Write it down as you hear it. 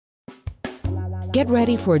Get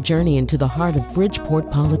ready for a journey into the heart of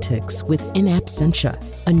Bridgeport politics with In Absentia,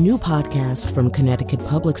 a new podcast from Connecticut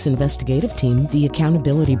Public's investigative team, The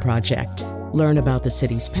Accountability Project. Learn about the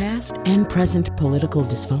city's past and present political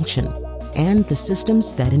dysfunction and the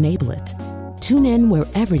systems that enable it. Tune in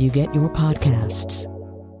wherever you get your podcasts.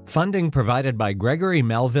 Funding provided by Gregory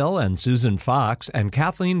Melville and Susan Fox and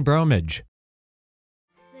Kathleen Bromage.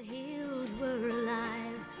 The hills were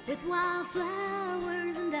alive with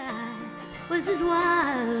wildflowers, and I was as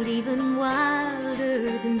wild, even wilder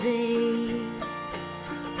than they.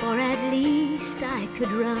 Or at least I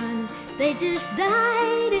could run. They just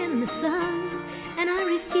died in the sun, and I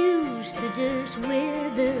refused to just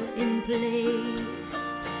wither in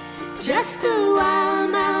place. Just a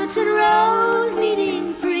wild mountain rose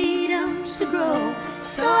needing freedoms to grow.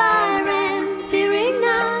 So I ran, fearing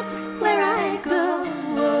not where I go.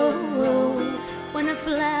 When a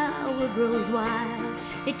flower grows wild,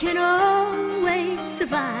 it can always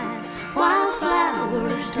survive.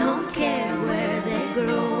 Wildflowers don't care where they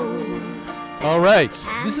grow. All right,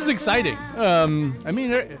 this is exciting.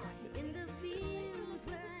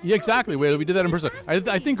 Yeah, exactly. Wait, we did that in person.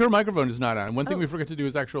 I think her microphone is not on. One thing we forgot to do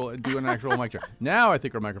is do an actual mic check. Now I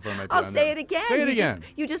think her microphone might be on. I'll say it again. Say it again.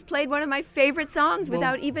 You just played one of my favorite songs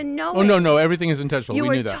without even knowing. Oh, no, everything is intentional. You we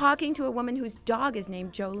were knew that. talking to a woman whose dog is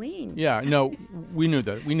named Jolene. Yeah, no, we knew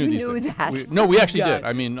that. We knew You these knew things. that. We actually God. did.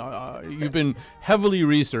 I mean, you've been heavily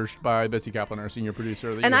researched by Betsy Kaplan, our senior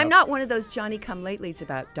producer. And I'm not one of those Johnny-come-latelys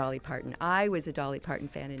about Dolly Parton. I was a Dolly Parton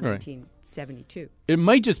fan in Right. 1972. It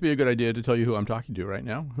might just be a good idea to tell you who I'm talking to right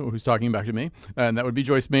now, who's talking back to me, and that would be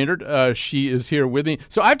Joyce Maynard. She is here with me.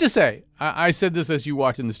 So I have to say, I said this as you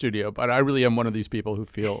walked in the studio, but I really am one of these people who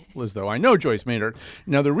feel as though I know Joyce Maynard.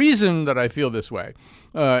 Now, the reason that I feel this way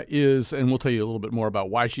is, and we'll tell you a little bit more about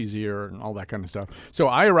why she's here and all that kind of stuff. So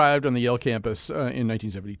I arrived on the Yale campus in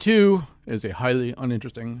 1972 as a highly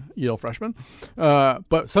uninteresting Yale freshman,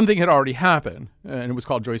 but something had already happened, and it was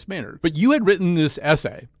called Joyce Maynard. But you had written this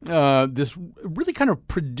essay, this really kind of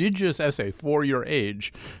prodigious essay for your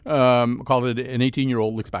age, called it An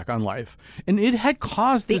 18-Year-Old Looks Back on Life. And it had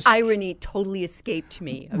caused The this... irony totally escaped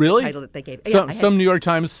me of Really? the title that they gave. Some New York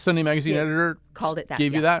Times Sunday Magazine editor called it that,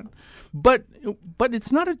 gave you that? But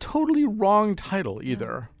it's not a totally wrong title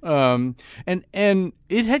either. And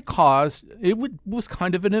it had caused... was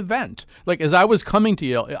kind of an event. Like, as I was coming to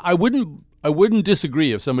Yale, I wouldn't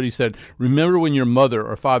disagree if somebody said, remember when your mother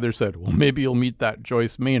or father said, well, maybe you'll meet that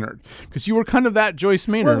Joyce Maynard. Because you were kind of that Joyce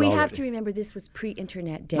Maynard Well, we already. have to remember this was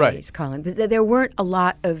pre-internet days, Right. Colin. But there weren't a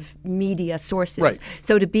lot of media sources. Right.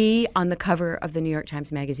 So to be on the cover of the New York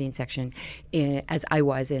Times Magazine section, as I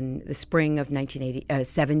was in the spring of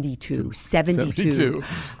 1972,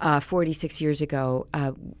 46 years ago,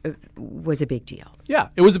 was a big deal. Yeah,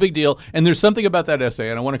 it was a big deal. And there's something about that essay,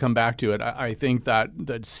 and I want to come back to it. I think that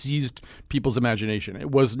seized people's imagination. It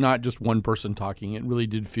was not just one person talking. It really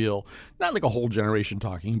did feel not like a whole generation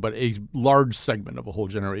talking, but a large segment of a whole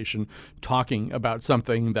generation talking about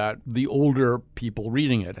something that the older people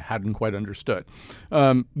reading it hadn't quite understood.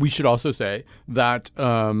 We should also say that...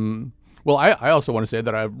 Well, I also want to say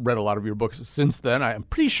that I've read a lot of your books since then. I'm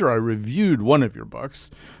pretty sure I reviewed one of your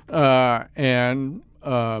books, and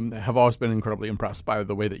have always been incredibly impressed by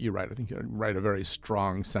the way that you write. I think you write a very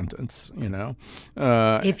strong sentence, you know.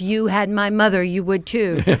 If you had my mother, you would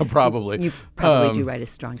too. Yeah, probably. You probably do write a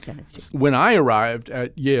strong sentence too. When I arrived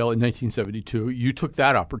at Yale in 1972, you took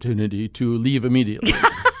that opportunity to leave immediately.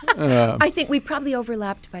 I think we probably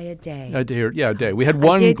overlapped by a day. A day. We had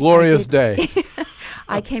one glorious day.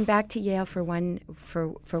 I came back to Yale for one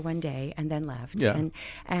day and then left. Yeah.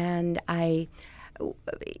 And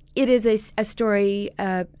it is a story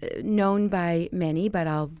known by many, but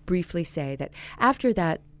I'll briefly say that after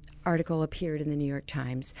that article appeared in the New York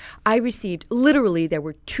Times, I received, literally, there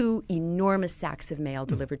were 2 enormous sacks of mail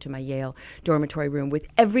delivered to my Yale dormitory room with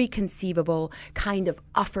every conceivable kind of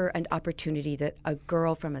offer and opportunity that a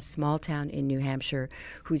girl from a small town in New Hampshire,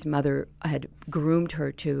 whose mother had groomed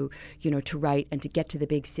her to write and to get to the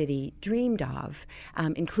big city, dreamed of,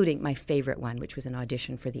 including my favorite one, which was an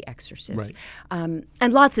audition for The Exorcist. Right.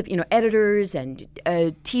 And lots of, editors and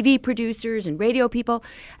TV producers and radio people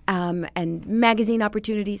and magazine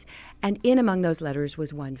opportunities. And in among those letters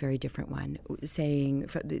was one very different one, saying,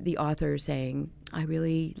 the author saying, I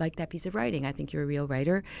really like that piece of writing. I think you're a real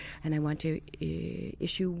writer, and I want to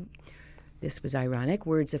issue, this was ironic,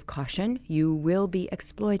 words of caution. You will be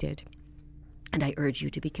exploited. And I urge you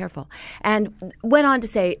to be careful. And went on to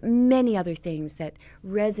say many other things that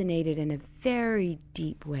resonated in a very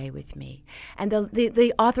deep way with me. And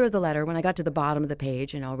the author of the letter, when I got to the bottom of the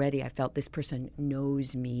page, and already I felt this person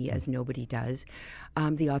knows me as nobody does,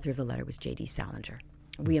 the author of the letter was J.D. Salinger.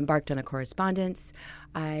 We embarked on a correspondence.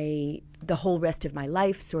 The whole rest of my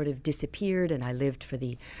life sort of disappeared, and I lived for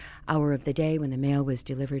the hour of the day when the mail was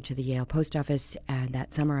delivered to the Yale post office. And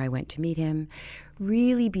that summer I went to meet him,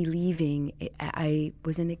 really believing I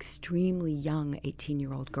was an extremely young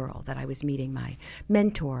 18-year-old girl, that I was meeting my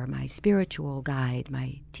mentor, my spiritual guide,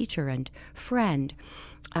 my teacher and friend.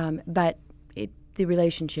 But the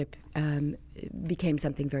relationship became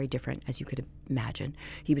something very different, as you could imagine.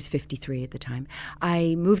 He was 53 at the time.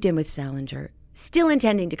 I moved in with Salinger, still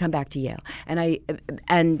intending to come back to Yale,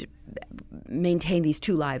 and maintain these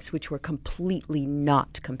two lives, which were completely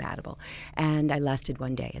not compatible. And I lasted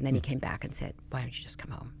one day, and then he came back and said, "Why don't you just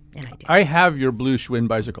come home?" And I did. I have your blue Schwinn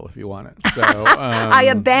bicycle if you want it. So, I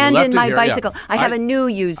abandoned my bicycle. Yeah. I have a new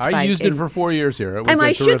used bike. I used it for 4 years here. It was and a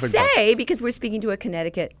I should terrific bike. say, because we're speaking to a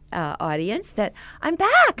Connecticut audience, that I'm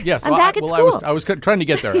back. Yes, I'm back at school. I was trying to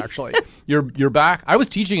get there, actually. You're back. I was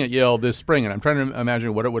teaching at Yale this spring, and I'm trying to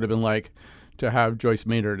imagine what it would have been like to have Joyce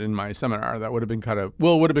Maynard in my seminar. That would have been it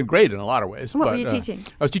would have been great in a lot of ways. What were you teaching?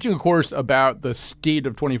 I was teaching a course about the state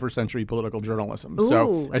of 21st century political journalism. Ooh,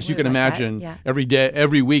 so as you can imagine,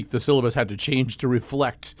 every week the syllabus had to change to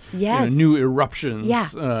reflect new eruptions,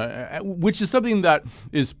 which is something that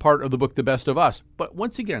is part of the book, The Best of Us. But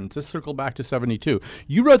once again, to circle back to 72,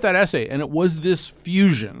 you wrote that essay, and it was this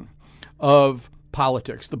fusion of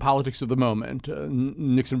politics, the politics of the moment,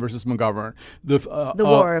 Nixon versus McGovern. The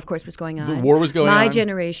war, of course, was going on. The war was going on. My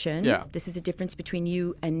generation, this is a difference between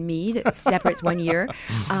you and me that separates 1 year,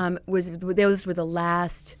 those were the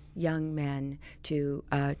last young men to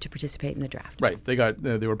participate in the draft. Right. They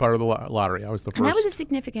were part of the lottery. I was the first. And that was a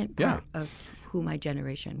significant part of who my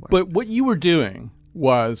generation were. But what you were doing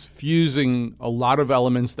was fusing a lot of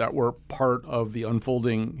elements that were part of the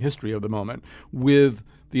unfolding history of the moment with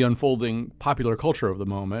the unfolding popular culture of the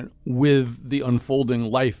moment, with the unfolding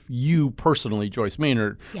life you personally, Joyce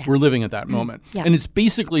Maynard, were living at that moment. Yeah. And it's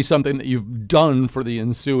basically something that you've done for the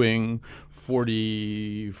ensuing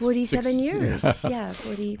 47 years.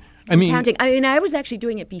 40. Counting. I was actually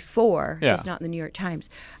doing it before, just not in the New York Times.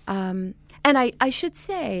 And I should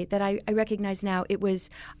say that I recognize now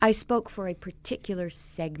I spoke for a particular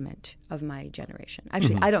segment of my generation.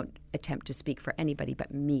 Actually, I don't attempt to speak for anybody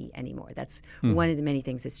but me anymore. That's one of the many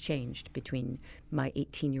things that's changed between my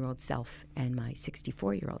 18-year-old self and my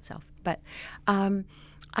 64-year-old self. But I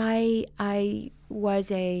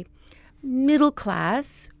was a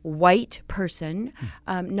middle-class white person,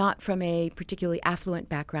 not from a particularly affluent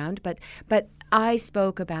background, but I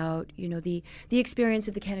spoke about, the experience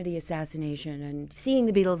of the Kennedy assassination and seeing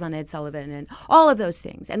the Beatles on Ed Sullivan and all of those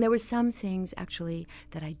things. And there were some things, actually,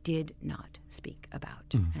 that I did not speak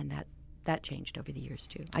about. And that changed over the years,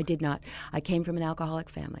 too. I came from an alcoholic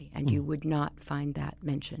family, and you would not find that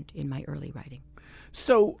mentioned in my early writing.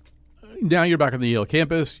 So now you're back on the Yale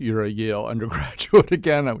campus. You're a Yale undergraduate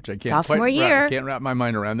again, which I can't Sophomore year. Can't wrap my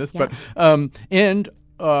mind around this. Yeah.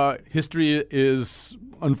 But history is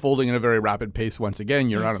unfolding at a very rapid pace once again.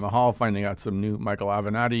 You're out in the hall finding out some new Michael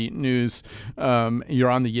Avenatti news.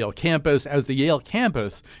 You're on the Yale campus as the Yale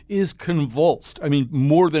campus is convulsed. I mean,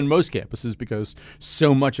 more than most campuses because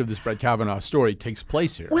so much of this Brett Kavanaugh story takes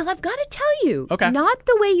place here. Well, I've got to tell you, not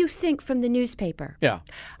the way you think from the newspaper. Yeah.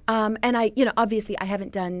 And obviously I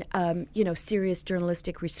haven't done, serious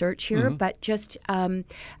journalistic research here, but just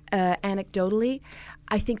anecdotally,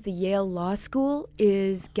 I think the Yale Law School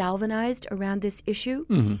is galvanized around this issue.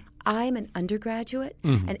 I'm an undergraduate,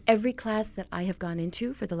 and every class that I have gone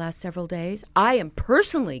into for the last several days, I am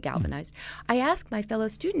personally galvanized. I ask my fellow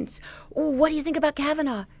students, what do you think about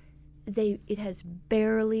Kavanaugh? It has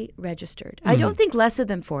barely registered. I don't think less of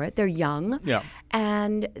them for it. They're young,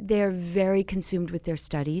 and they're very consumed with their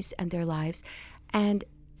studies and their lives, and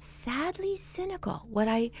sadly cynical. What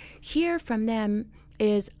I hear from them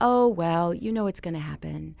is, oh, well, it's going to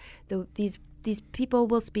happen. These people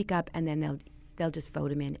will speak up, and then they'll just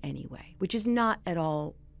vote him in anyway, which is not at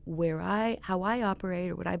all how I operate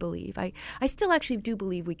or what I believe. I still actually do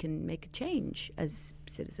believe we can make a change as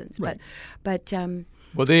citizens. Right. But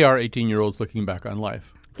well, they are 18-year-olds looking back on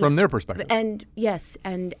life from their perspective. And yes,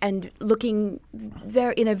 and looking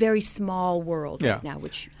in a very small world right now,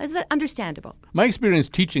 which is understandable. My experience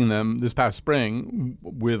teaching them this past spring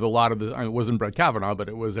with a lot of it wasn't Brett Kavanaugh, but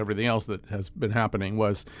it was everything else that has been happening,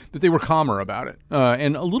 was that they were calmer about it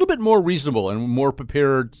and a little bit more reasonable and more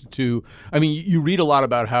prepared to. I mean, you read a lot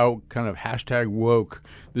about how kind of hashtag woke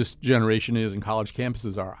this generation is and college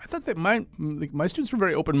campuses are. I thought that my students were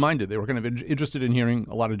very open-minded. They were kind of interested in hearing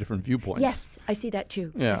a lot of different viewpoints. Yes, I see that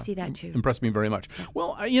too. Yeah, I see that too. Impressed me very much.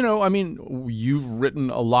 Well, you've written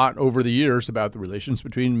a lot over the years about the relations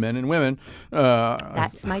between men and women.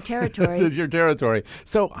 That's my territory. That's your territory.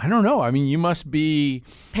 So I don't know. I mean, you must be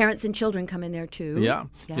parents and children come in there too. Yeah.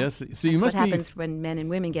 Yes. So That's you must what happens when men and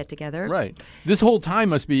women get together. Right. This whole time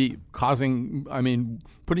must be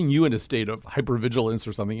putting you in a state of hypervigilance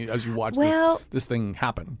or something as you watch this thing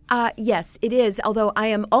happen. Yes, it is. Although I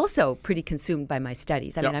am also pretty consumed by my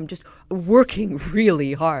studies. I mean, I'm just working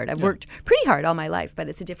really hard. I've worked pretty hard all my life, but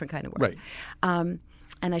it's a different kind of work. Right.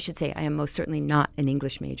 And I should say I am most certainly not an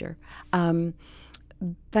English major.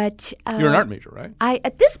 But you're an art major, right?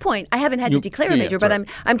 At this point, I haven't had to declare a major, but right.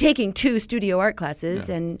 I'm taking 2 studio art classes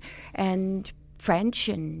and French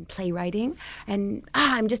and playwriting, and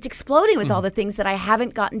I'm just exploding with all the things that I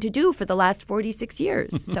haven't gotten to do for the last 46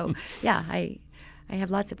 years. So I have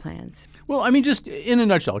lots of plans. Well, I mean, just in a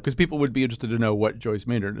nutshell, because people would be interested to know what Joyce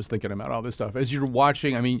Maynard is thinking about all this stuff. As you're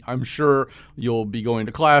watching, I mean, I'm sure you'll be going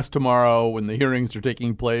to class tomorrow when the hearings are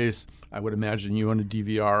taking place. I would imagine you on a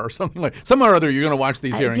DVR or something somewhere or other. You're going to watch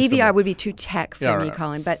these hearings. DVR would be too tech for me,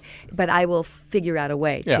 Colin, but I will figure out a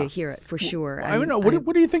way to hear it for sure. I don't know.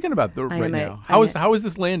 What are you thinking about right now? How is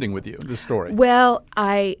this landing with you? This story? Well,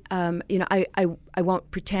 I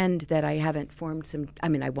won't pretend that I haven't formed some. I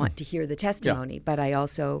mean, I want to hear the testimony, but I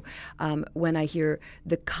also, when I hear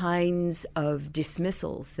the kinds of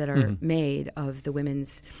dismissals that are made of the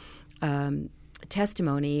women's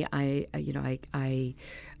testimony, I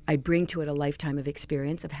bring to it a lifetime of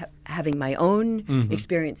experience of having my own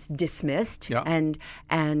experience dismissed and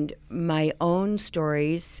my own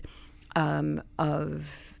stories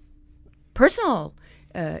of personal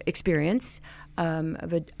experience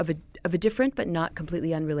of a different but not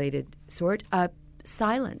completely unrelated sort,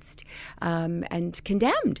 silenced and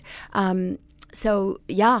condemned. So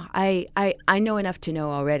I know enough to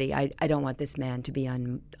know already. I don't want this man to be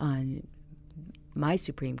on my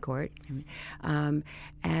Supreme Court, and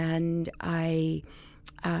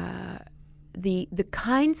the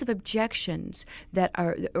kinds of objections that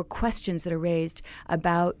are or questions that are raised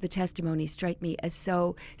about the testimony strike me as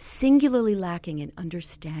so singularly lacking in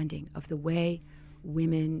understanding of the way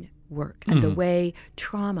women work and the way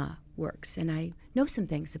trauma works. And I know some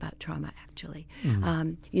things about trauma, actually.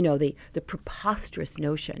 The preposterous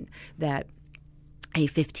notion that a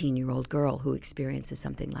 15-year-old girl who experiences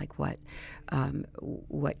something like what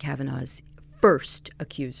Kavanaugh's first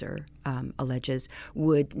accuser alleges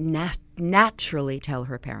would naturally tell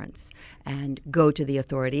her parents and go to the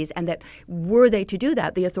authorities, and that were they to do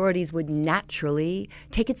that, the authorities would naturally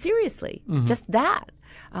take it seriously. Just that.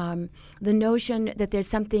 The notion that there's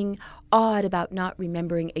something odd about not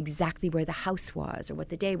remembering exactly where the house was or what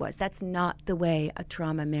the day was. That's not the way a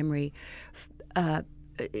trauma memory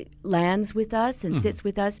lands with us and sits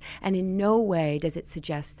with us, and in no way does it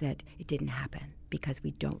suggest that it didn't happen, because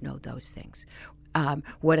we don't know those things.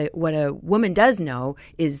 What a woman does know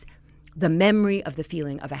is the memory of the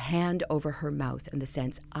feeling of a hand over her mouth and the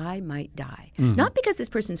sense I might die. Not because this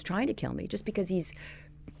person's trying to kill me, just because he's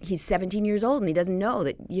 17 years old and he doesn't know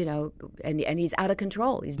that, and he's out of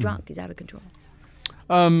control. He's drunk. He's out of control.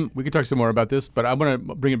 We could talk some more about this, but I want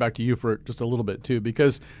to bring it back to you for just a little bit, too,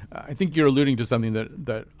 because I think you're alluding to something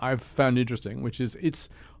that I've found interesting, which is it's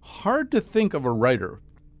hard to think of a writer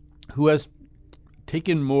who has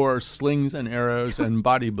taken more slings and arrows and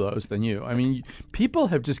body blows than you. I mean, people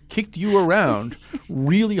have just kicked you around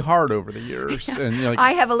really hard over the years. And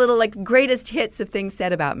I have a little greatest hits of things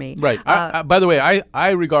said about me. Right. By the way, I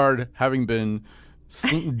regard having been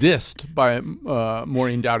dissed by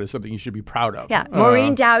Maureen Dowd is something you should be proud of. Yeah,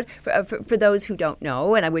 Maureen Dowd, for those who don't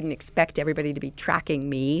know, and I wouldn't expect everybody to be tracking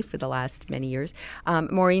me for the last many years,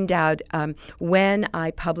 Maureen Dowd, when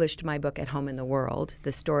I published my book At Home in the World,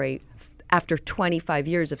 the story after 25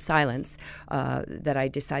 years of silence that I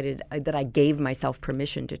decided that I gave myself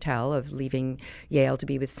permission to tell, of leaving Yale to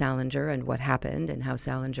be with Salinger and what happened and how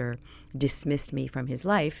Salinger dismissed me from his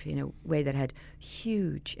life in a way that had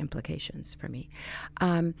huge implications for me.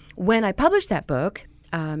 When I published that book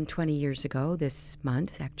 20 years ago, this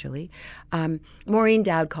month actually, Maureen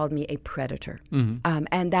Dowd called me a predator.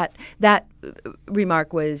 And that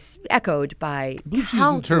remark was echoed by countless. She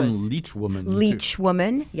used the term leech woman. Leech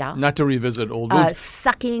woman, yeah. Not to revisit old ones.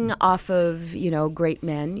 Sucking off of, great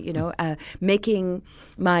men, making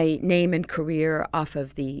my name and career off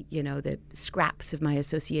of the scraps of my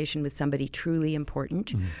association with somebody truly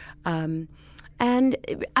important. And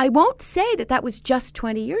I won't say that was just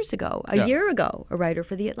 20 years ago. A year ago, a writer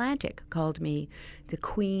for The Atlantic called me the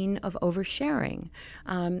queen of oversharing.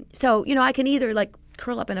 So, I can either like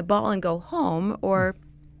curl up in a ball and go home or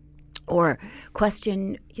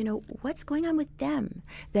question, what's going on with them,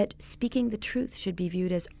 that speaking the truth should be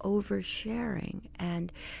viewed as oversharing.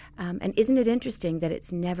 And isn't it interesting that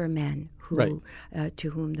it's never men who to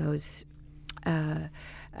whom those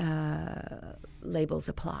labels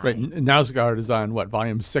apply? Right. Nausgaard is on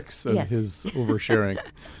volume 6 of his oversharing.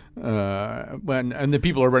 And the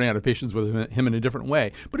people are running out of patience with him in a different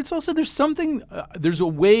way. But it's also, there's a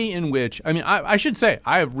way in which, I should say,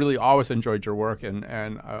 I have really always enjoyed your work, and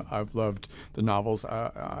I've loved the novels.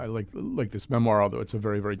 I like this memoir, although it's a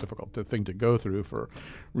very, very difficult thing to go through for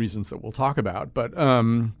reasons that we'll talk about. But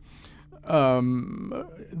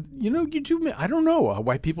you do. I don't know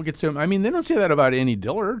why people get so. They don't say that about Annie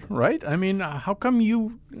Dillard, right? How come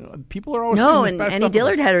people are always saying this bad Annie stuff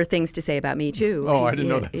Dillard had her things to say about me too. Oh, I didn't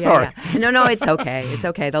know that. Sorry. Yeah. No, it's okay. It's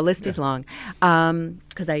okay. The list is long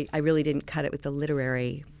because I really didn't cut it with the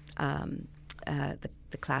literary, the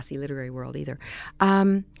classy literary world either.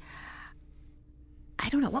 I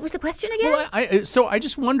don't know. What was the question again? Well, so I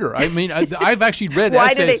just wonder. I've actually read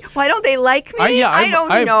essays. Why don't they like me? I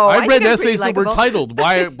don't know. I read essays that were titled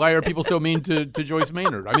 "Why are people so mean to Joyce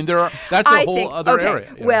Maynard?" That's a whole other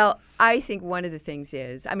area. Yeah. Well, I think one of the things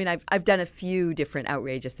is, I've done a few different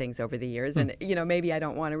outrageous things over the years, and maybe I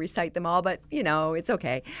don't want to recite them all, but it's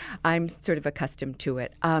okay. I'm sort of accustomed to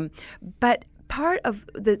it. But part of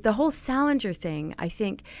the whole Salinger thing, I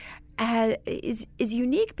think, is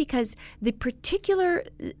unique because the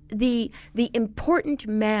important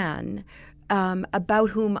man about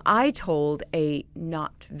whom I told a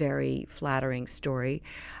not very flattering story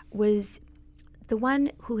was the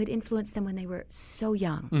one who had influenced them when they were so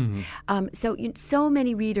young. Mm-hmm. So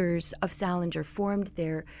many readers of Salinger formed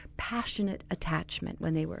their passionate attachment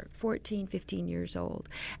when they were 14, 15 years old.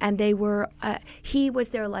 And he was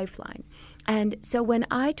their lifeline. And so when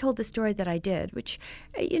I told the story that I did, which,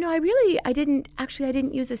 I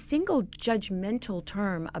didn't use a single judgmental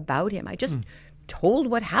term about him. I just told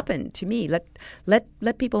what happened to me.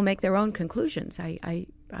 Let people make their own conclusions.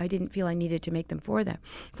 I didn't feel I needed to make them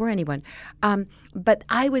for anyone. But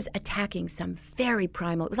I was attacking some very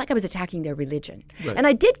primal. It was like I was attacking their religion. Right. And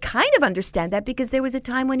I did kind of understand that because there was a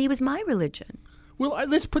time when he was my religion. Well,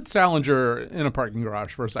 let's put Salinger in a parking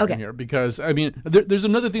garage for a second here, because, there's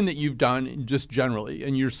another thing that you've done just generally,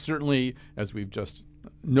 and you're certainly, as we've just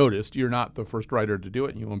noticed, you're not the first writer to do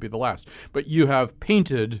it, and you won't be the last. But you have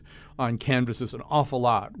painted on canvases an awful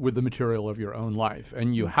lot with the material of your own life,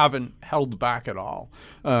 and you haven't held back at all.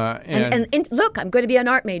 And look, I'm going to be an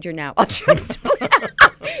art major now. I'll try to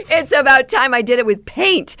It's about time I did it with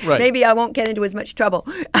paint. Right. Maybe I won't get into as much trouble.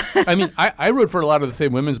 I wrote for a lot of the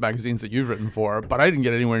same women's magazines that you've written for, but I didn't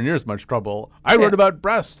get anywhere near as much trouble. I wrote about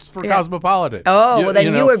breasts for Cosmopolitan. Oh,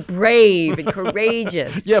 then you were brave and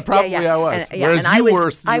courageous. Yeah, probably I was. And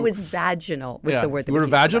I was vaginal was the word that was used.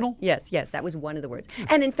 You were vaginal? Yes, that was one of the words.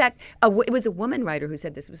 And in fact, it was a woman writer who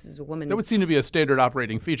said this. This was a woman. That would seem to be a standard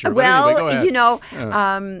operating feature. Well, but anyway, go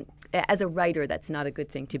ahead. As a writer, that's not a good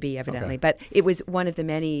thing to be, evidently. Okay. But it was one of the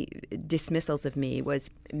many dismissals of me was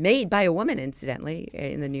made by a woman, incidentally,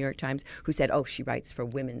 in the New York Times, who said, "Oh, she writes for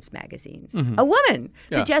women's magazines." Mm-hmm. A woman,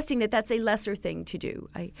 suggesting that that's a lesser thing to do.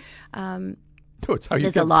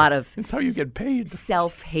 There's a lot of it's how you get paid.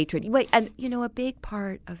 Self-hatred. Wait, and a big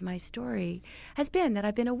part of my story has been that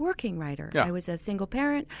I've been a working writer. Yeah. I was a single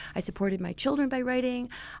parent. I supported my children by writing.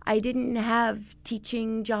 I didn't have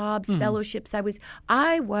teaching jobs, fellowships.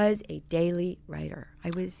 I was a daily writer. I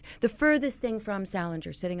was the furthest thing from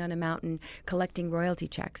Salinger, sitting on a mountain collecting royalty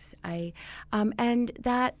checks. And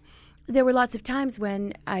that there were lots of times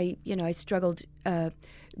when I struggled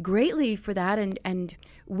greatly for that and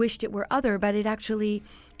wished it were other, but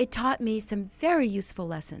it taught me some very useful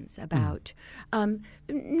lessons about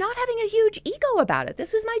not having a huge ego about it.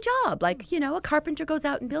 This was my job. Like, a carpenter goes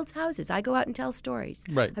out and builds houses. I go out and tell stories.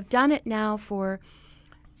 Right. I've done it now for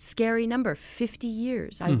scary number, 50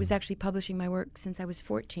 years. I was actually publishing my work since I was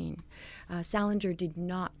 14. Salinger did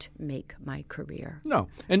not make my career. No.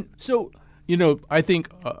 And so I think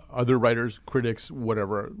other writers, critics,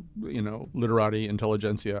 whatever, literati,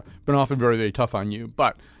 intelligentsia, been often very, very tough on you.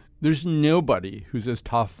 But there's nobody who's as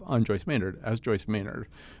tough on Joyce Maynard as Joyce Maynard.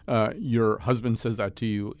 Your husband says that to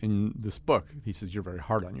you in this book. He says you're very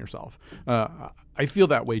hard on yourself. I feel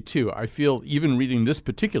that way, too. I feel even reading this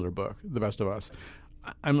particular book, The Best of Us,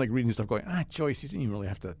 I'm like reading stuff going, Joyce, you didn't even really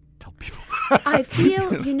have to tell people. I feel,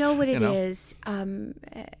 what it is,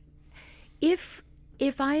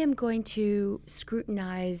 if I am going to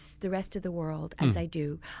scrutinize the rest of the world as I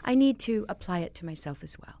do, I need to apply it to myself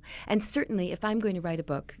as well. And certainly, if I'm going to write a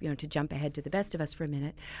book, to jump ahead to The Best of Us for a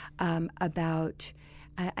minute, about,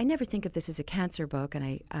 I never think of this as a cancer book,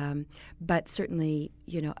 and but certainly,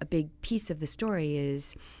 a big piece of the story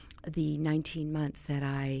is the 19 months that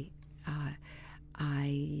I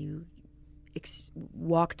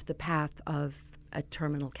walked the path of a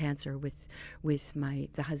terminal cancer with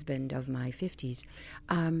the husband of my 50s.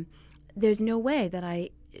 There's no way that I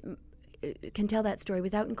can tell that story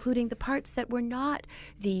without including the parts that were not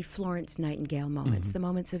the Florence Nightingale moments, the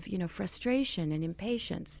moments of frustration and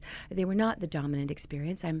impatience. They were not the dominant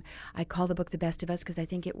experience. I call the book The Best of Us because I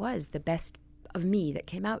think it was the best of me that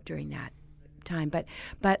came out during that time. But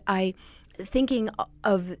I thinking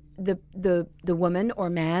of the woman or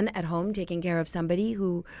man at home taking care of somebody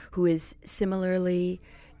who is similarly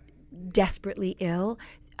desperately ill.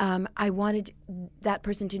 I wanted that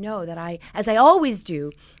person to know that as I always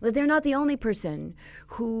do, that they're not the only person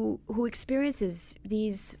who experiences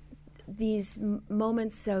these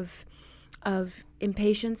moments of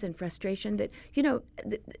impatience and frustration. That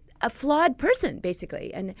a flawed person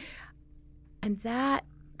basically, and that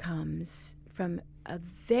comes from a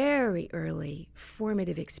very early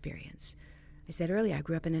formative experience. I said earlier, I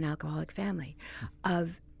grew up in an alcoholic family,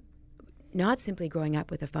 of not simply growing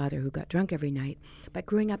up with a father who got drunk every night, but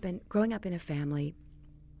growing up in a family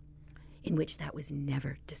in which that was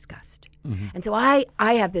never discussed. And so I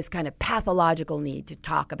have this kind of pathological need to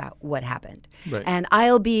talk about what happened. Right. And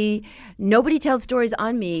nobody tells stories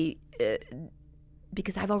on me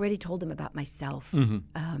because I've already told them about myself.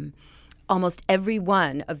 Almost every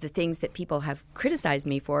one of the things that people have criticized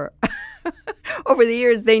me for over the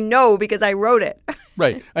years, they know because I wrote it.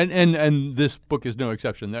 Right. And this book is no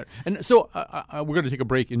exception there. And so we're going to take a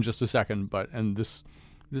break in just a second, and this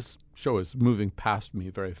show is moving past me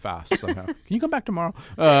very fast somehow. Can you come back tomorrow?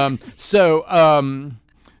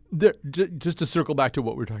 Just to circle back to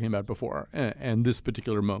what we were talking about before, and this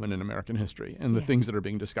particular moment in American history and the things that are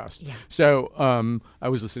being discussed. Yeah. So I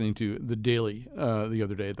was listening to The Daily the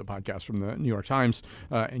other day, the podcast from the New York Times,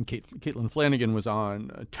 and Caitlin Flanagan was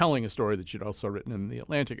on telling a story that she'd also written in The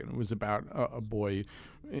Atlantic, and it was about a boy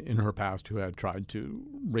in her past who had tried to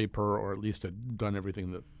rape her, or at least had done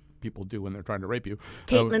everything that people do when they're trying to rape you.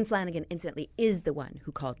 Caitlin Flanagan, incidentally, is the one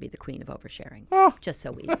who called me the queen of oversharing. Oh. Just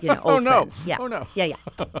so we, old friends. Yeah. Oh, no. Yeah.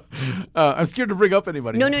 I'm scared to bring up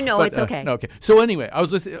anybody. No, it's okay. Okay. So anyway, I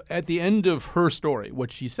was listening, at the end of her story,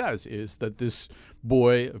 what she says is that this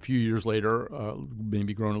boy, a few years later,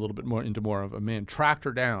 maybe grown a little bit more into more of a man, tracked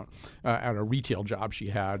her down at a retail job she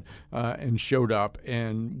had and showed up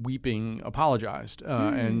and weeping apologized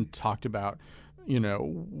and talked about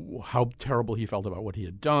how terrible he felt about what he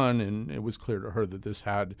had done, and it was clear to her that this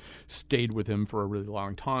had stayed with him for a really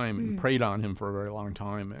long time and preyed on him for a very long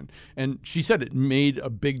time, and she said it made a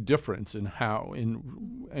big difference in how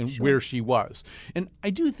and where she was. And I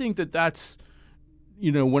do think that that's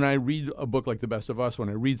when I read a book like The Best of Us, when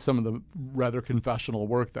I read some of the rather confessional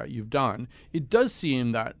work that you've done, it does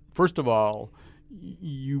seem that, first of all,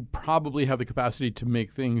 you probably have the capacity to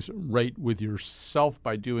make things right with yourself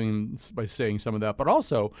by saying some of that, but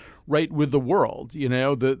also right with the world.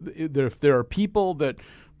 If there are people that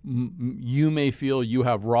you may feel you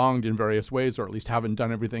have wronged in various ways, or at least haven't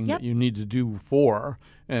done everything that you need to do for,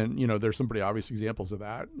 and there's some pretty obvious examples of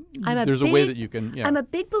that. There's a way that you can. Yeah. I'm a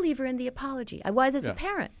big believer in the apology. I was as a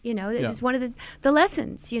parent. It was one of the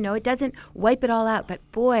lessons. It doesn't wipe it all out, but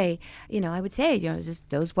boy, I would say, just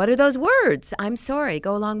those. What are those words? I'm sorry.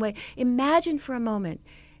 Go a long way. Imagine for a moment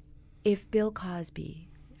if Bill Cosby,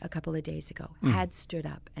 a couple of days ago, had stood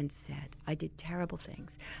up and said, I did terrible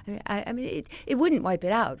things. I mean, it wouldn't wipe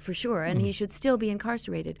it out for sure, and he should still be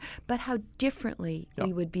incarcerated. But how differently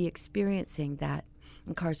we would be experiencing that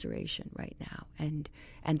incarceration right now and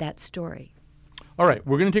that story. All right,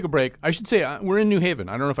 we're going to take a break. I should say we're in New Haven.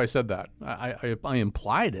 I don't know if I said that. I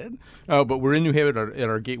implied it, but we're in New Haven at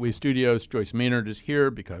our Gateway Studios. Joyce Maynard is here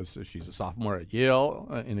because she's a sophomore at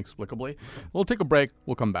Yale, inexplicably. We'll take a break.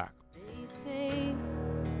 We'll come back. They say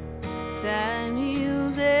time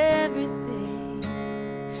heals everything,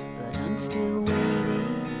 but I'm still waiting.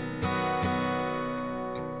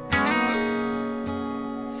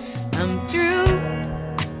 I'm through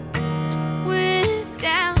with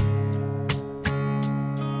doubt.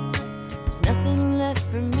 There's nothing left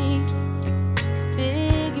for me to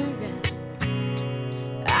figure out.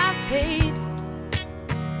 I've paid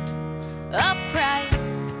a price,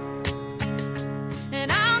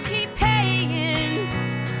 and I'll keep paying.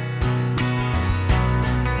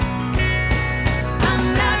 I'm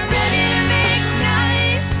not ready to make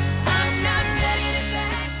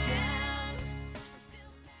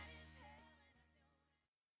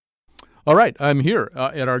All right, I'm here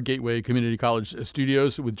at our Gateway Community College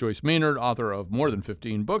studios with Joyce Maynard, author of more than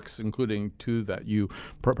 15 books, including 2 that you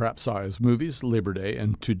perhaps saw as movies, Labor Day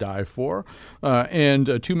and To Die For,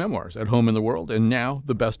 and 2 memoirs, At Home in the World and now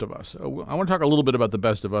The Best of Us. I want to talk a little bit about The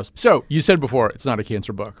Best of Us. So you said before it's not a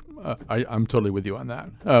cancer book. I'm totally with you on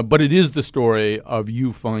that. But it is the story of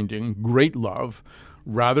you finding great love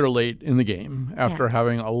rather late in the game after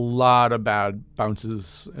having a lot of bad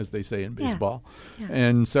bounces, as they say in baseball. Yeah.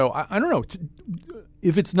 And so I don't know.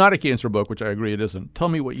 If it's not a cancer book, which I agree it isn't, tell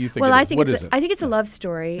me what you think. Well, I think I think it's a love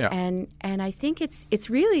story, and I think it's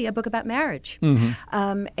really a book about marriage.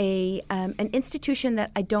 An institution that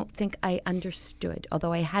I don't think I understood,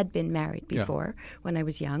 although I had been married before when I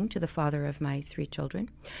was young to the father of my 3 children.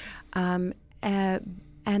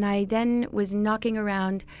 And I then was knocking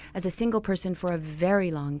around as a single person for a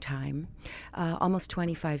very long time, almost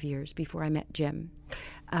 25 years before I met Jim.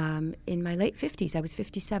 In my late 50s, I was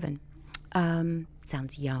 57.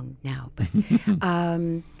 Sounds young now, but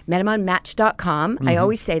met him on Match.com. I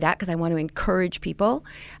always say that because I want to encourage people.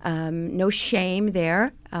 No shame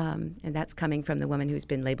there. And that's coming from the woman who's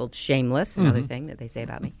been labeled shameless, another thing that they say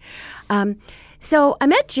about me. So I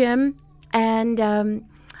met Jim, and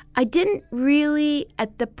I didn't really,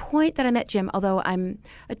 at the point that I met Jim, although I'm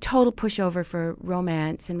a total pushover for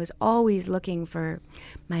romance and was always looking for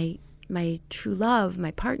my true love,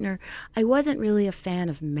 my partner, I wasn't really a fan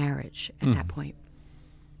of marriage at that point.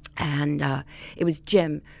 And it was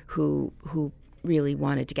Jim who really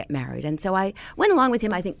wanted to get married. And so I went along with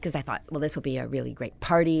him, I think, because I thought, well, this will be a really great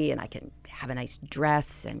party and I can have a nice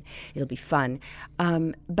dress and it'll be fun.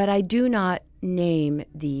 But I do not name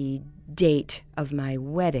the date of my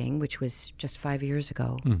wedding, which was just 5 years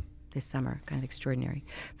ago this summer, kind of extraordinary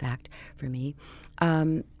fact for me,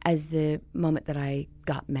 as the moment that I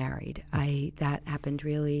got married. That happened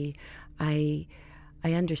really, I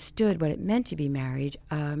understood what it meant to be married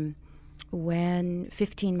when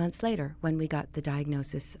 15 months later, when we got the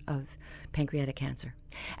diagnosis of pancreatic cancer.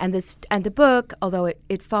 And the book, although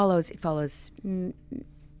it follows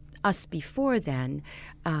us before then,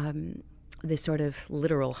 this sort of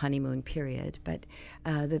literal honeymoon period, but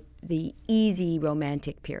the easy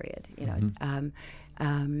romantic period, you know.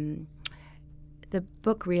 The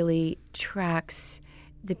book really tracks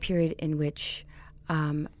the period in which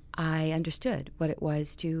I understood what it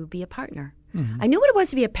was to be a partner. I knew what it was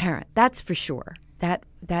to be a parent, that's for sure. That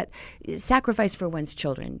sacrifice for one's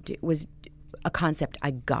children was a concept I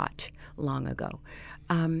got long ago.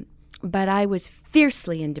 But I was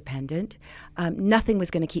fiercely independent. Nothing was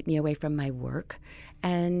going to keep me away from my work.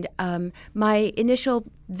 And my initial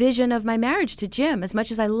vision of my marriage to Jim, as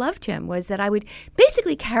much as I loved him, was that I would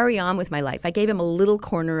basically carry on with my life. I gave him a little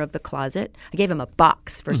corner of the closet. I gave him a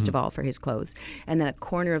box, first of all, for his clothes, and then a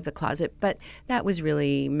corner of the closet. But that was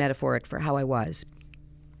really metaphoric for how I was.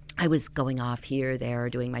 I was going off here, there,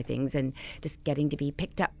 doing my things, and just getting to be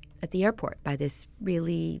picked up at the airport by this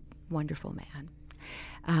really wonderful man.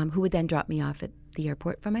 Who would then drop me off at the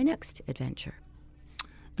airport for my next adventure.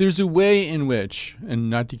 There's a way in which, and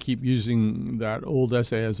not to keep using that old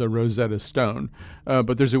essay as a Rosetta Stone,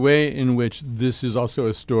 but there's a way in which this is also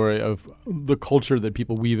a story of the culture that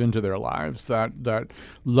people weave into their lives, that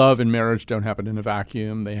love and marriage don't happen in a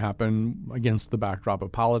vacuum. They happen against the backdrop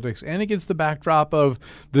of politics and against the backdrop of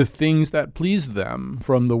the things that please them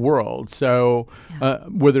from the world. So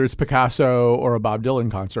whether it's Picasso or a Bob Dylan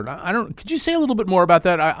concert, could you say a little bit more about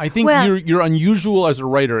that? I think you're unusual as a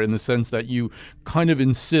writer in the sense that you kind of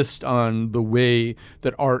insist on the way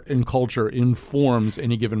that art and culture informs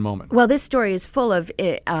any given moment. Well, this story is full of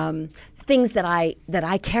things that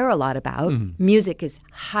I care a lot about. Music is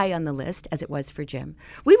high on the list, as it was for Jim.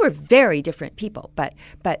 We were very different people, but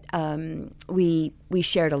we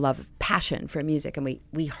shared a love of passion for music, and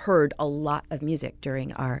we heard a lot of music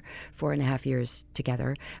during our 4.5 years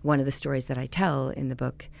together. One of the stories that I tell in the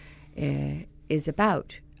book is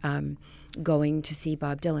about going to see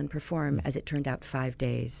Bob Dylan perform, as it turned out, 5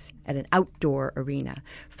 days at an outdoor arena,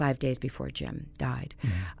 5 days before Jim died.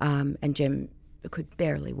 And Jim could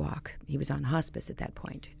barely walk. He was on hospice at that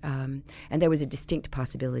point. And there was a distinct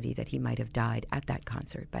possibility that he might have died at that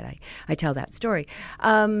concert, but I tell that story.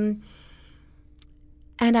 And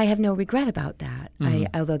I have no regret about that.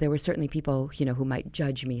 Although there were certainly people, who might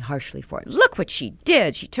judge me harshly for it. Look what she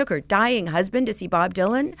did. She took her dying husband to see Bob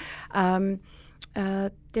Dylan.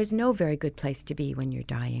 There's no very good place to be when you're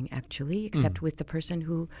dying, actually, except with the person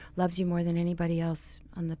who loves you more than anybody else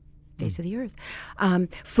on the face of the earth.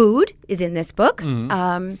 Food is in this book.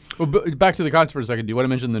 Back to the concert for a second. Do you want to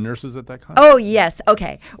mention the nurses at that concert? Oh, yes.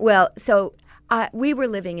 Okay. Well, so we were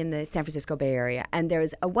living in the San Francisco Bay Area, and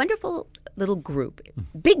there's a wonderful little group,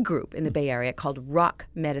 big group in the Bay Area called Rock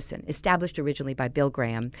Medicine, established originally by Bill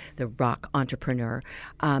Graham, the rock entrepreneur,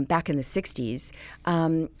 back in the 60s,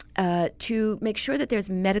 to make sure that there's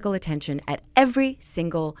medical attention at every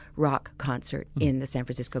single rock concert in the San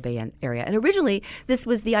Francisco Bay Area. And originally,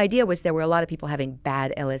 the idea was there were a lot of people having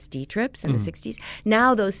bad LSD trips in the 60s.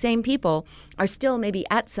 Now those same people are still maybe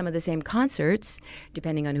at some of the same concerts,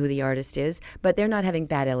 depending on who the artist is, but they're not having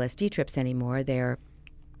bad LSD trips anymore. They're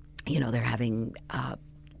having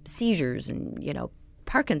seizures and,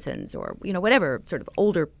 Parkinson's or, whatever sort of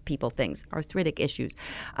older people things, arthritic issues.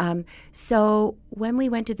 So when we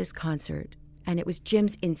went to this concert, and it was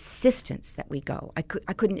Jim's insistence that we go. I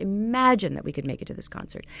couldn't imagine that we could make it to this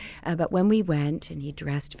concert. But when we went, and he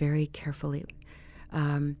dressed very carefully,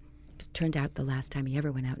 it turned out the last time he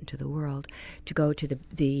ever went out into the world to go to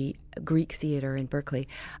the Greek Theater in Berkeley,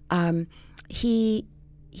 he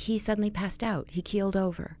suddenly passed out. He keeled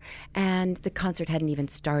over. And the concert hadn't even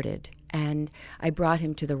started. And I brought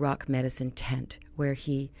him to the Rock Medicine tent where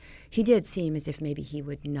he did seem as if maybe he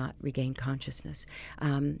would not regain consciousness.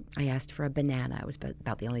 I asked for a banana. It was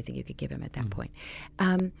about the only thing you could give him at that point.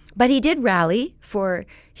 But he did rally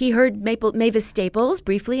he heard Mavis Staples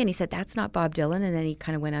briefly, and he said, that's not Bob Dylan. And then he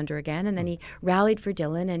kind of went under again. And then he rallied for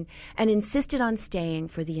Dylan and insisted on staying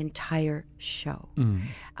for the entire show.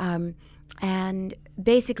 And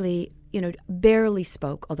basically, barely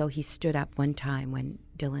spoke, although he stood up one time when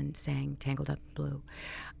Dylan sang Tangled Up in Blue.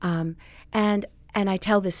 And I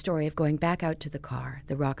tell this story of going back out to the car,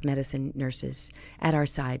 the Rock Medicine nurses at our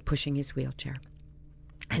side pushing his wheelchair.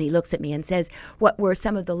 And he looks at me and says what were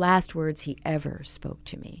some of the last words he ever spoke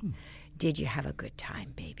to me. Did you have a good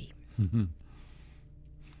time, baby?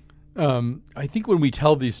 I think when we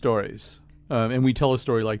tell these stories, and we tell a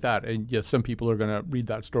story like that, and yes, some people are going to read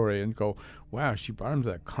that story and go, wow, she brought him to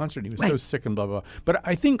that concert. He was so sick and blah, blah, blah. But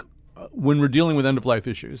I think when we're dealing with end-of-life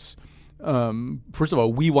issues, first of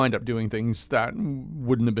all, we wind up doing things that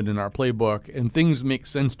wouldn't have been in our playbook, and things make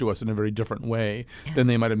sense to us in a very different way than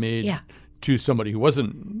they might have made to somebody who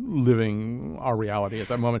wasn't living our reality at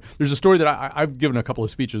that moment. There's a story that I've given a couple of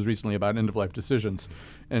speeches recently about end-of-life decisions,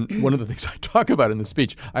 and one of the things I talk about in the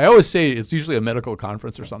speech, I always say it's usually a medical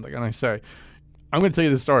conference or something, and I say, I'm going to tell you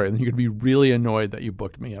this story, and you're going to be really annoyed that you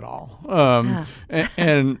booked me at all.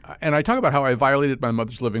 And I talk about how I violated my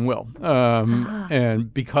mother's living will, and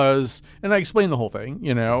I explain the whole thing,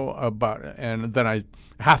 and then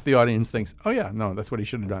half the audience thinks, oh yeah, no, that's what he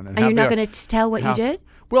should have done. And you're not going to tell what you did?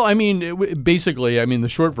 Well, I mean, basically, the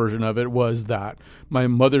short version of it was that my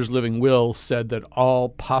mother's living will said that all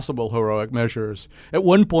possible heroic measures. At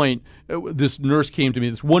one point, this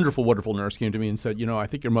wonderful, wonderful nurse came to me and said, I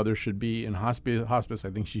think your mother should be in hospice. I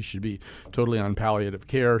think she should be totally on palliative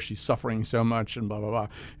care. She's suffering so much and blah, blah, blah.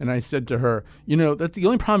 And I said to her, that's the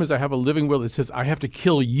only problem is I have a living will that says I have to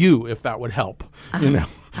kill you if that would help.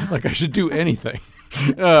 Like I should do anything.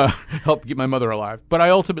 Help keep my mother alive. But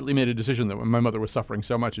I ultimately made a decision that when my mother was suffering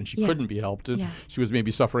so much and she couldn't be helped, and she was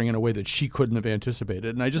maybe suffering in a way that she couldn't have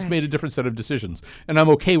anticipated, and I just made a different set of decisions, and I'm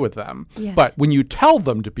okay with them. Yes. But when you tell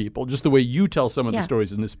them to people, just the way you tell some of the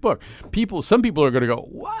stories in this book, some people are going to go,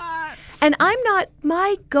 what? And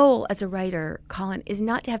my goal as a writer, Colin, is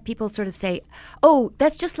not to have people sort of say, oh,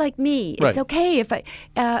 that's just like me. It's okay if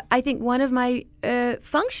I think one of my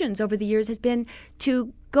functions over the years has been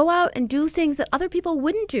to go out and do things that other people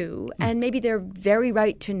wouldn't do, and maybe they're very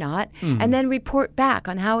right to not, and then report back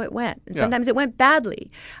on how it went. And sometimes it went badly.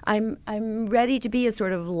 I'm ready to be a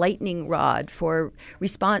sort of lightning rod for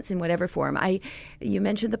response in whatever form. You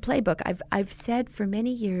mentioned the playbook. I've said for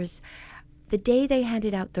many years, the day they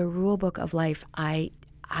handed out the rule book of life, I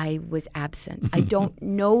was absent. I don't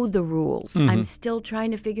know the rules. I'm still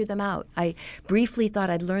trying to figure them out. I briefly thought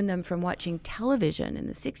I'd learned them from watching television in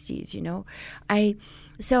the 60s,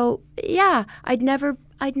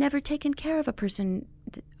 I'd never taken care of a person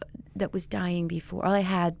that was dying before. Well, I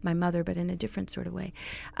had my mother, but in a different sort of way.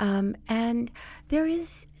 And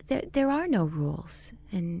there are no rules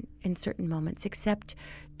in certain moments except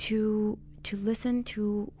to listen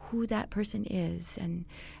to who that person is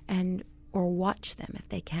and or watch them if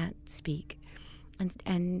they can't speak,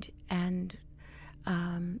 and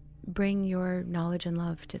bring your knowledge and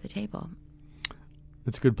love to the table.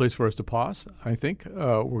 It's a good place for us to pause, I think.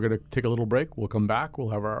 We're going to take a little break. We'll come back. We'll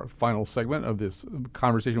have our final segment of this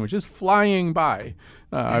conversation, which is flying by.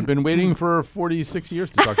 I've been waiting for 46 years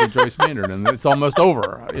to talk to Joyce Maynard, and it's almost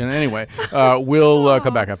over. Anyway, we'll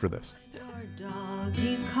come back after this. Dog,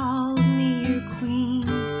 you called me your queen.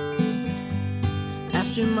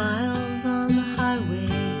 After miles on the highway,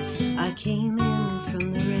 I came in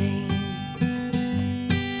from the rain.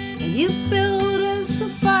 You built us a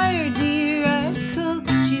fire, dear. I cooked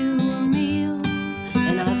you a meal,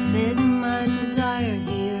 and I fed my desire,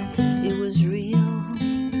 dear. It was real.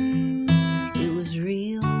 It was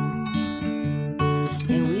real. And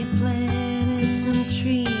we planted some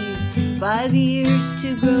trees, 5 years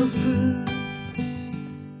to grow fruit.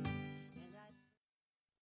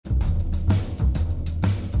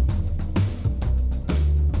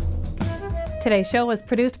 Today's show was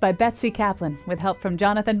produced by Betsy Kaplan with help from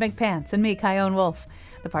Jonathan McPants and me, Kyone Wolfe.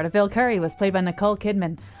 The part of Bill Curry was played by Nicole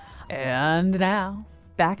Kidman. And now,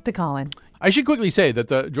 back to Colin. I should quickly say that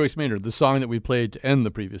the Joyce Maynard, the song that we played to end the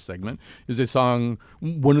previous segment, is a song.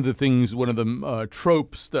 One of the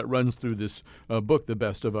tropes that runs through this book, The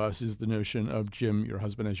Best of Us, is the notion of Jim, your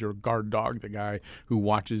husband, as your guard dog, the guy who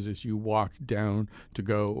watches as you walk down to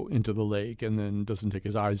go into the lake and then doesn't take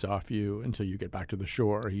his eyes off you until you get back to the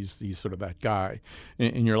shore. He's sort of that guy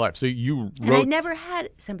in your life. So you wrote. And I never had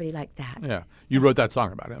somebody like that. Yeah, you wrote that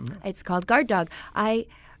song about him. It's called Guard Dog.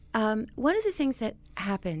 One of the things that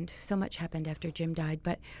happened, so much happened after Jim died,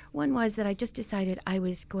 but one was that I just decided I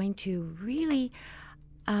was going to really,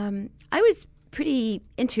 I was pretty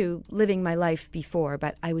into living my life before,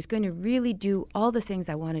 but I was going to really do all the things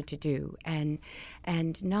I wanted to do and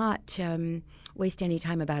not waste any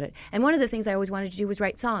time about it. And one of the things I always wanted to do was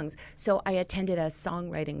write songs. So I attended a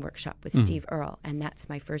songwriting workshop with Steve Earle, and that's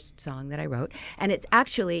my first song that I wrote. And it's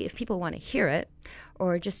actually, if people want to hear it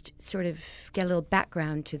or just sort of get a little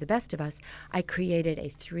background to The Best of Us, I created a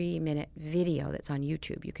 3-minute video that's on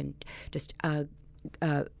YouTube. You can just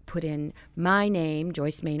put in my name,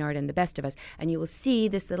 Joyce Maynard, and The Best of Us, and you will see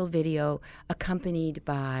this little video accompanied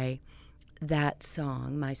by that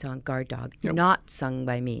song, my song, Guard Dog, not sung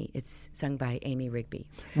by me. It's sung by Amy Rigby.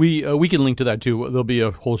 We can link to that, too. There'll be a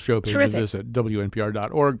whole show page Terrific. of this at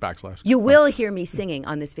WNPR.org/. You will hear me singing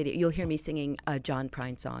on this video. You'll hear me singing a John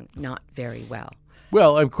Prine song, not very well.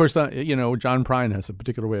 Well, of course, John Prine has a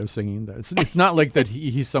particular way of singing that. It's not like that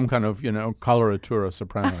he's some kind of, coloratura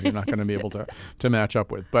soprano you're not going to be able to match up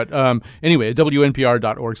with. But anyway, at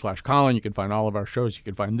WNPR.org/Colin, you can find all of our shows. You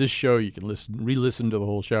can find this show. You can re-listen to the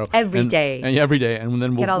whole show. Every day. And every day. And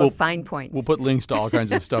then Get all the fine points. We'll put links to all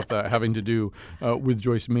kinds of stuff having to do with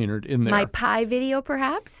Joyce Maynard in there. My pie video,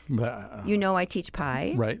 perhaps? I teach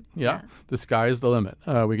pie. Right. Yeah. The sky is the limit.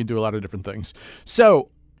 We can do a lot of different things. So,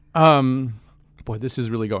 boy, this is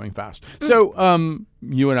really going fast. So,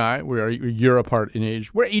 you and I, we're a year apart in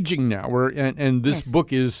age. We're aging now. And this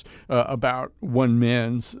book is about one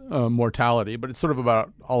man's mortality, but it's sort of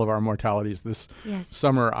about all of our mortalities. This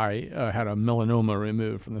summer, I had a melanoma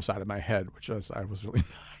removed from the side of my head, which I was really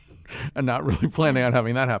not really planning on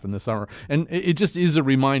having that happen this summer. And it just is a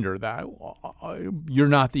reminder that you're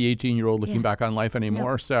not the 18-year-old looking back on life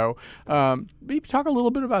anymore. No. So maybe talk a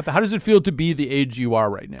little bit about that. How does it feel to be the age you are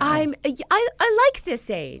right now? I like this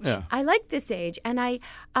age. Yeah. I like this age, and I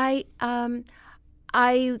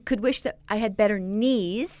could wish that I had better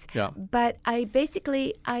knees. Yeah. But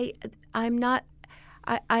I'm not.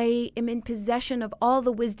 I am in possession of all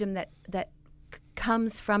the wisdom that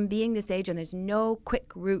comes from being this age, and there's no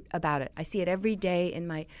quick route about it. I see it every day in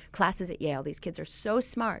my classes at Yale. These kids are so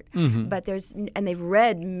smart, but they've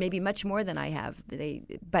read maybe much more than I have.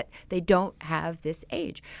 But they don't have this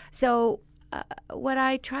age. So what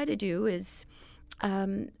I try to do is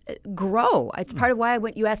grow. It's part of why I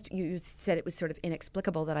went. You said it was sort of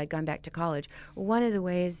inexplicable that I'd gone back to college. One of the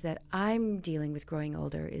ways that I'm dealing with growing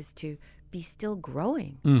older is to be still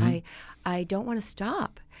growing. I don't want to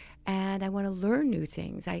stop. And I want to learn new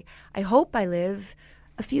things. I hope I live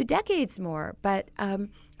a few decades more, but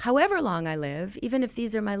however long I live, even if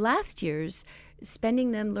these are my last years,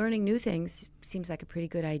 spending them learning new things seems like a pretty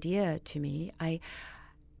good idea to me.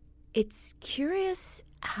 It's curious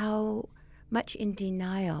how much in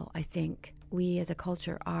denial I think we as a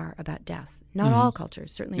culture are about death. Not all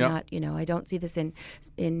cultures, certainly not. I don't see this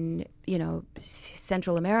in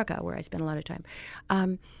Central America, where I spend a lot of time.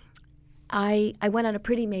 I went on a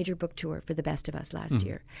pretty major book tour for The Best of Us last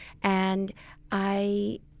year, and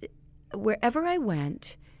wherever I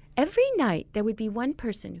went, every night there would be one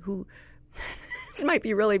person who, this might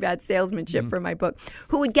be really bad salesmanship for my book,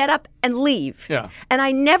 who would get up and leave. Yeah. And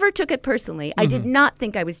I never took it personally. I did not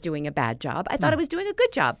think I was doing a bad job. I thought I was doing a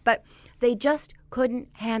good job, but they just couldn't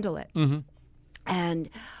handle it. And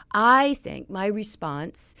I think my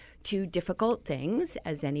response to difficult things,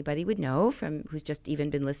 as anybody would know from who's just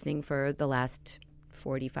even been listening for the last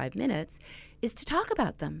 45 minutes, is to talk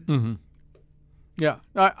about them. Yeah,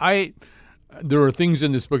 I there are things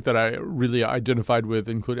in this book that I really identified with,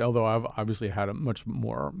 including, although I've obviously had a much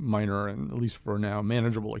more minor and, at least for now,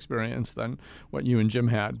 manageable experience than what you and Jim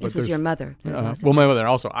had. This was your mother. Well, my mother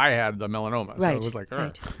also. I had the melanoma, so it was like,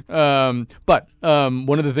 right. But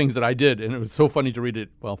one of the things that I did, and it was so funny to read it.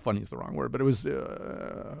 Well, funny is the wrong word, but it was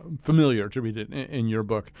familiar to read it in your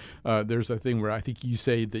book. There's a thing where I think you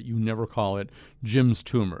say that you never call it Jim's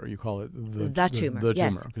tumor. You call it the tumor. The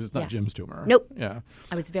yes. tumor, because it's not Jim's tumor. Nope. Yeah.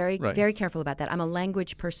 I was very careful about that. I'm a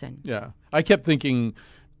language person. Yeah. I kept thinking,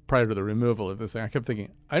 prior to the removal of this thing, I kept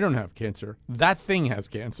thinking, I don't have cancer. That thing has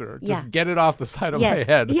cancer. Just get it off the side of my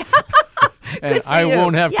head. Yeah. And I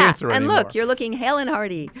won't have cancer and anymore. And look, you're looking hale and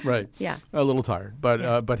hearty. Right. Yeah. A little tired,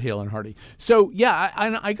 but hale and hearty. So,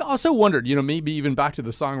 I also wondered, maybe even back to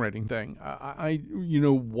the songwriting thing, I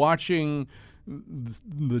watching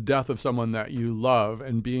the death of someone that you love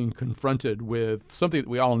and being confronted with something that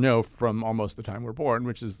we all know from almost the time we're born,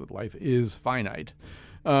 which is that life is finite.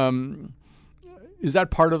 Is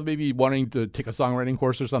that part of maybe wanting to take a songwriting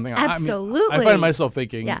course or something? Absolutely. I find myself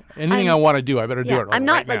thinking, anything I want to do, I better do it I'm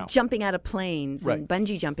not right like jumping out of planes and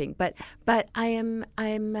bungee jumping, but I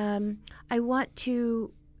want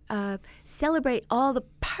to celebrate all the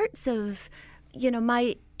parts of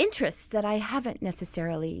my interests that I haven't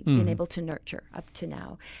necessarily been able to nurture up to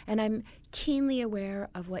now. And I'm keenly aware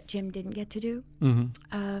of what Jim didn't get to do.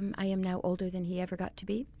 Mm-hmm. I am now older than he ever got to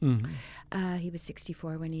be. Mm-hmm. He was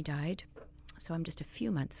 64 when he died, so I'm just a few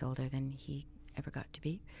months older than he ever got to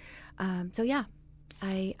be. I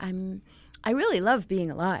really love being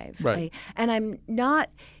alive. Right.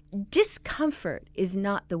 Discomfort is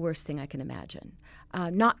not the worst thing I can imagine.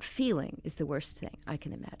 Not feeling is the worst thing I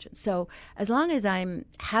can imagine. So as long as I'm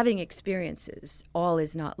having experiences, all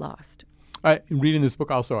is not lost. In reading this book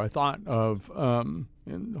also, I thought of,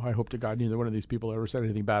 and I hope to God neither one of these people ever said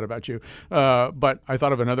anything bad about you, but I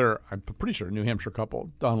thought of another, I'm pretty sure, New Hampshire couple,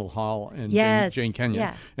 Donald Hall and Jane Kenyon.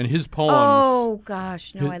 Yeah. And his poems. Oh,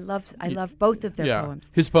 gosh. No, I love both of their poems.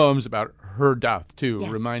 His poems about her death, too,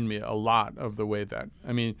 remind me a lot of the way that,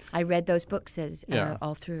 I read those books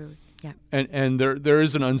all through. Yeah. And there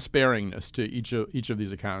is an unsparingness to each of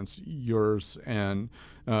these accounts, yours and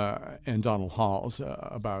Donald Hall's,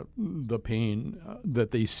 about the pain that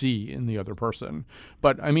they see in the other person.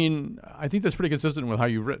 But I think that's pretty consistent with how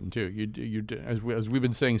you've written too. You as we've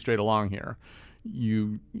been saying straight along here,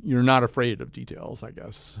 you're not afraid of details, I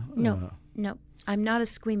guess. No, I'm not a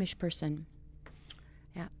squeamish person.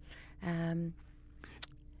 Yeah.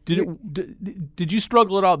 Did you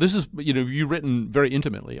struggle at all? This is, you've written very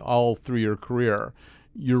intimately all through your career.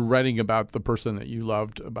 You're writing about the person that you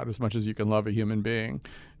loved about as much as you can love a human being.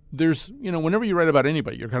 There's, whenever you write about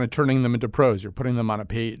anybody, you're kind of turning them into prose. You're putting them on a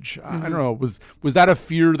page. Mm-hmm. I don't know. Was that a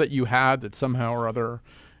fear that you had, that somehow or other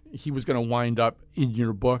he was going to wind up in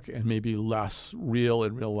your book and maybe less real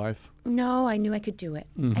in real life? No, I knew I could do it.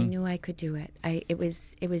 Mm-hmm. I knew I could do it. It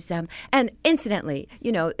was, and incidentally,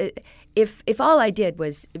 if all I did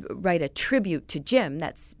was write a tribute to Jim,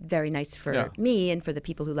 that's very nice for me and for the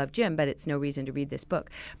people who love Jim, but it's no reason to read this book.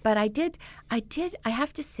 But I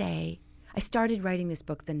have to say, I started writing this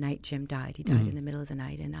book the night Jim died. He died in the middle of the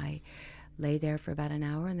night, and I lay there for about an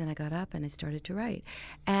hour, and then I got up and I started to write.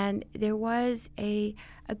 And there was a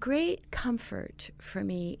great comfort for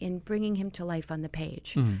me in bringing him to life on the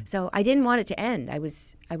page. Mm-hmm. So I didn't want it to end.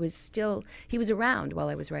 He was around while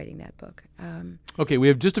I was writing that book. Okay, we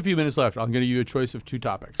have just a few minutes left. I'm going to give you a choice of two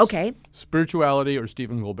topics. Okay. Spirituality or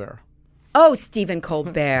Stephen Colbert? Oh, Stephen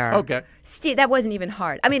Colbert. Okay. That wasn't even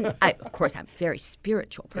hard. Of course, I'm a very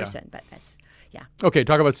spiritual person, but that's... Yeah. Okay,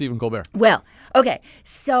 talk about Stephen Colbert. Well, okay,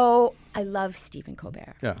 so I love Stephen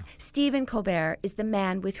Colbert. Yeah. Stephen Colbert is the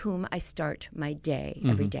man with whom I start my day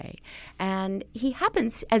every day. And he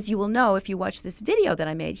happens, as you will know if you watch this video that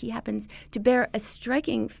I made, he happens to bear a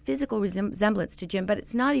striking physical resemblance to Jim, but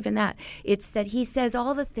it's not even that. It's that he says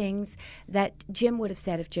all the things that Jim would have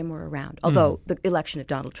said if Jim were around, although the election of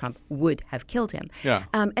Donald Trump would have killed him. Yeah.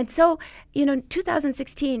 And so, in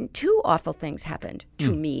 2016, two awful things happened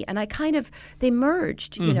to me, and they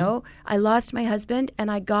merged, I lost my husband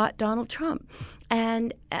and I got Donald Trump.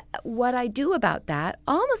 And what I do about that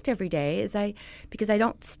almost every day is because I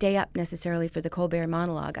don't stay up necessarily for the Colbert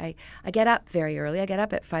monologue, I get up very early. I get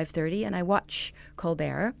up at 5:30 and I watch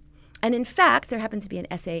Colbert. And in fact, there happens to be an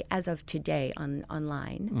essay as of today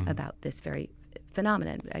online about this very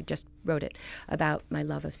phenomenon. I just wrote it about my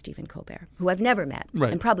love of Stephen Colbert, who I've never met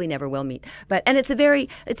and probably never will meet. And it's a very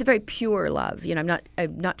pure love. I'm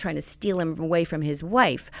not trying to steal him away from his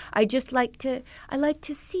wife. I like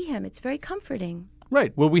to see him. It's very comforting.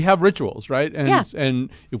 Right. Well, we have rituals, right? And Yeah. and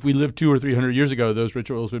if we lived 200 or 300 years ago, those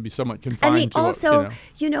rituals would be somewhat confined And he to also, what,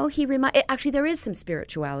 he actually there is some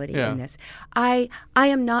spirituality Yeah. in this. I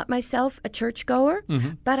am not myself a churchgoer,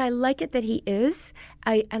 but I like it that he is.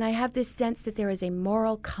 I have this sense that there is a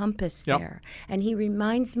moral compass Yep. there, and he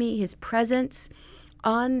reminds me, his presence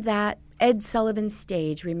on that Ed Sullivan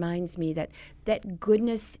stage reminds me that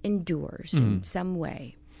goodness endures in some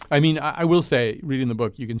way. I mean, I will say, reading the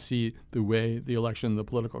book, you can see the way the election, the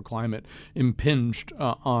political climate impinged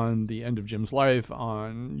on the end of Jim's life,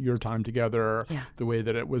 on your time together, Yeah. the way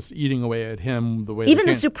that it was eating away at him, the way Even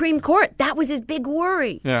that the Supreme Court, that was his big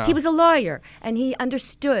worry. Yeah. He was a lawyer, and he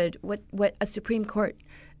understood what a Supreme Court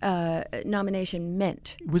nomination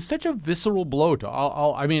meant. It was such a visceral blow to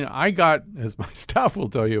all. I mean, I got, as my staff will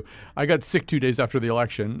tell you, I got sick 2 days after the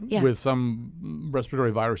election Yeah. with some respiratory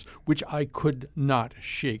virus, which I could not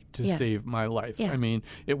shake to Yeah. save my life. Yeah. I mean,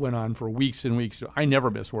 it went on for weeks and weeks. I never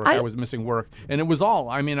missed work. I was missing work, and it was all.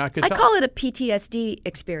 I mean, I could. I tell. call it a PTSD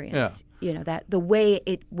experience. That the way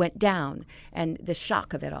it went down and the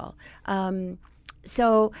shock of it all.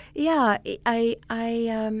 So yeah,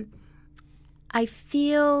 I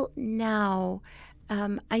feel now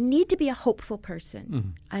I need to be a hopeful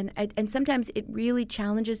person, and sometimes it really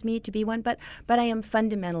challenges me to be one. But I am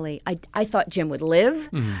fundamentally. I thought Jim would live,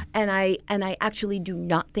 and I actually do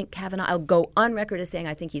not think Kavanaugh. I'll go on record as saying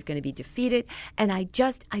I think he's going to be defeated, and I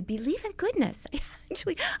believe in goodness.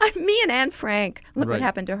 Actually, me and Anne Frank. Look Right. what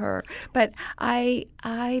happened to her. But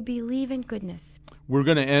I believe in goodness. We're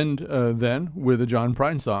going to end then with a John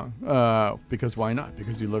Prine song, because why not?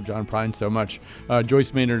 Because you love John Prine so much.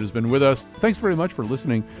 Joyce Maynard has been with us. Thanks very much for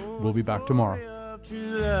listening. We'll be back tomorrow.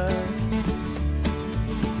 True love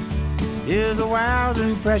is a wild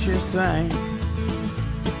and precious thing.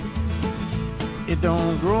 It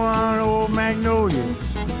don't grow on old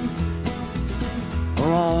magnolias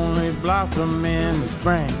or only blossom in the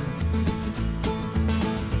spring.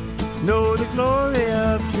 Know the glory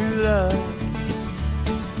of true love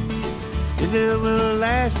is it will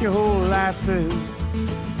last your whole life through.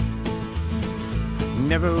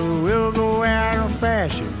 Never will go out of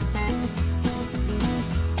fashion.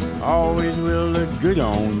 Always will look good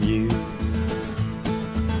on you.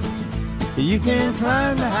 You can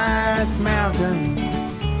climb the highest mountain,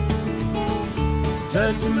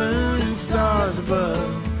 touch the moon and stars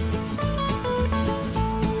above,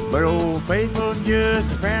 but Old Faithful's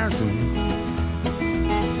just a fountain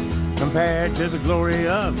compared to the glory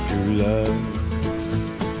of true love.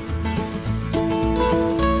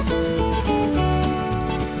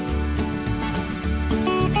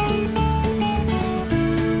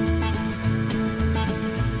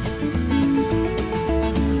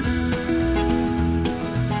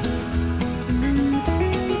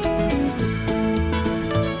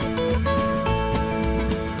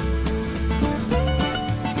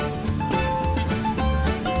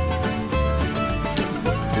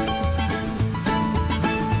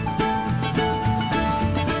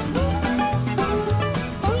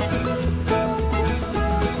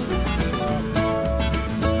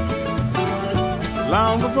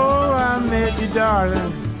 Long before I met you,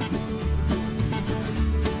 darling,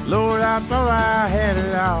 Lord, I thought I had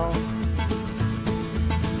it all.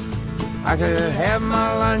 I could have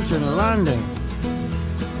my lunch in London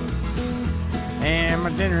and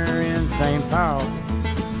my dinner in St. Paul.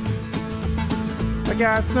 I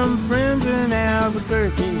got some friends in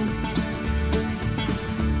Albuquerque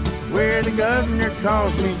where the governor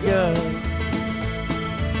calls me Gov.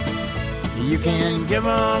 You can give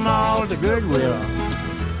them all the goodwill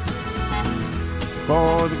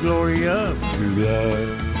for the glory of true love.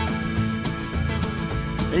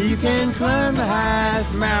 You can climb the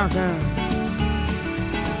highest mountain,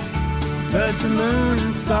 touch the moon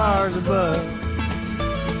and stars above,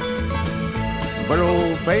 but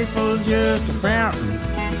Old Faithful's just a fountain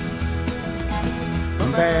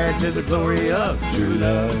compared to the glory of true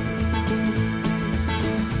love.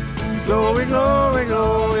 Glory, glory,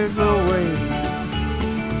 glory, glory.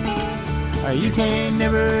 You can't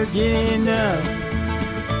never get enough.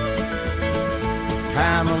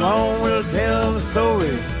 Time alone will tell the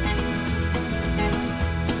story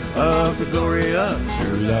of the glory of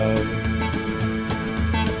true love.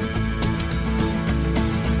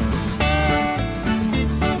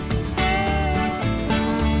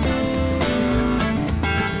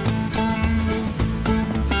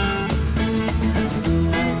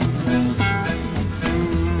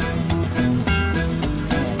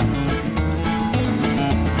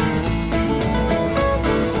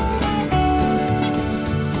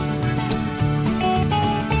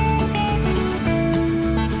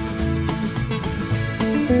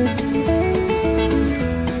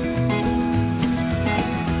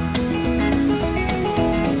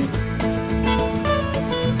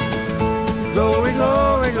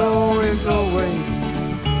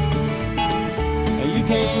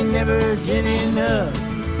 may never get enough.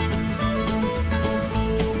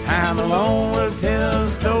 Time alone will tell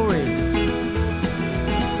the story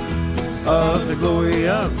of the glory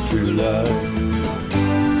of true love.